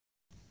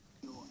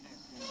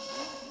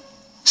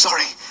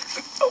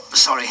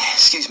Sorry,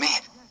 excuse me.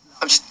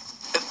 I'm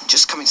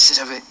just coming to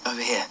sit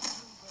over here.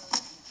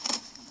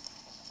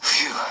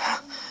 Phew.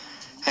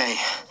 Hey,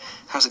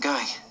 how's it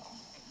going?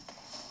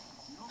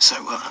 So,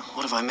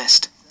 what have I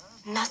missed?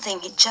 Nothing.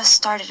 It just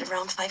started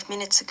around 5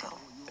 minutes ago.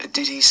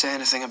 Did he say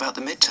anything about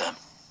the midterm?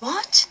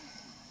 What?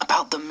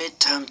 About the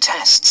midterm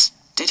tests.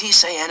 Did he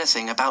say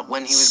anything about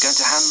when he was going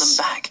to hand them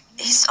back?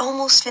 He's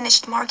almost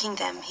finished marking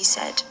them, he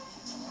said.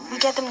 We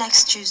get them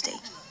next Tuesday.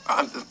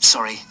 I'm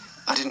sorry,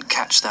 I didn't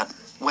catch that.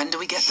 When do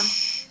we get them?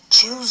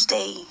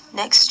 Tuesday.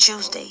 Next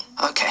Tuesday.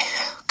 Okay,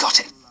 got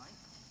it.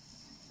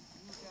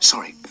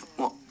 Sorry,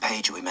 what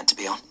page are we meant to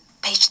be on?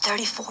 Page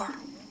 34.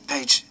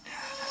 Page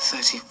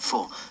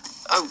 34.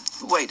 Oh,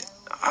 wait,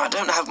 I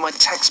don't have my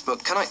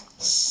textbook. Can I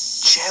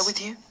share with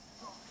you?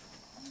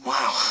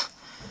 Wow,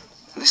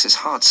 this is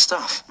hard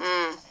stuff.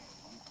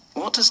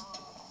 What does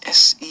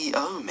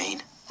SEO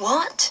mean?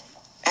 What?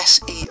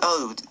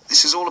 SEO.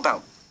 This is all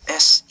about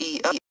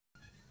SEO.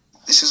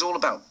 This is all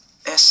about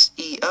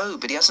SEO,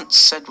 but he hasn't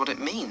said what it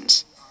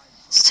means.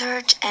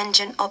 Search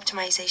engine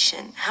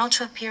optimization. How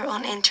to appear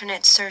on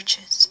internet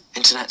searches.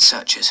 Internet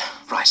searches.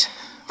 Right,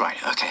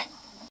 okay.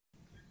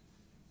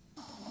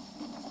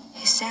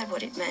 He said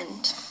what it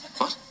meant.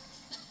 What?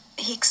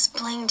 He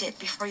explained it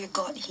before you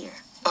got here.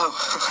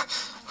 Oh,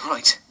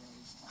 right.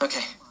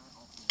 Okay.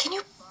 Can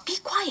you be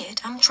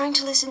quiet? I'm trying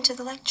to listen to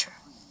the lecture.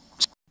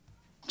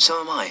 So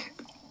am I.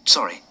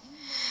 Sorry.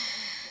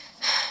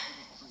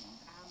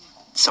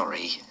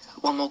 Sorry.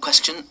 One more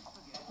question.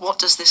 What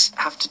does this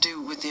have to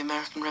do with the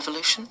American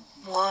Revolution?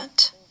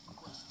 What?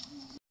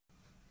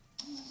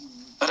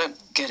 I don't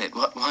get it.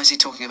 Why is he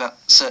talking about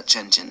search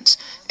engines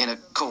in a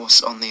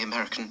course on the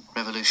American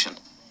Revolution?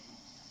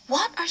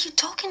 What are you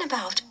talking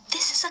about?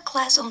 This is a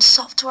class on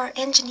software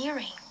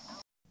engineering.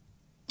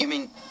 You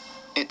mean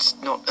it's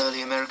not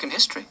early American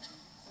history?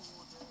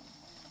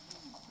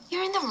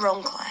 You're in the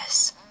wrong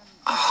class.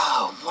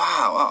 Oh,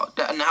 wow.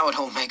 Oh, now it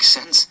all makes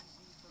sense.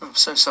 I'm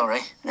so sorry.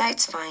 No,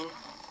 it's fine.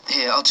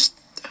 Here, I'll just...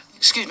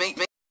 Excuse me.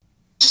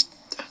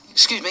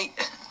 Excuse me.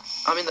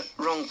 I'm in the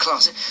wrong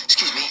class.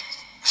 Excuse me.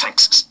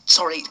 Thanks.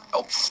 Sorry.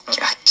 Oh,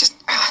 just...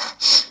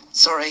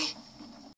 Sorry.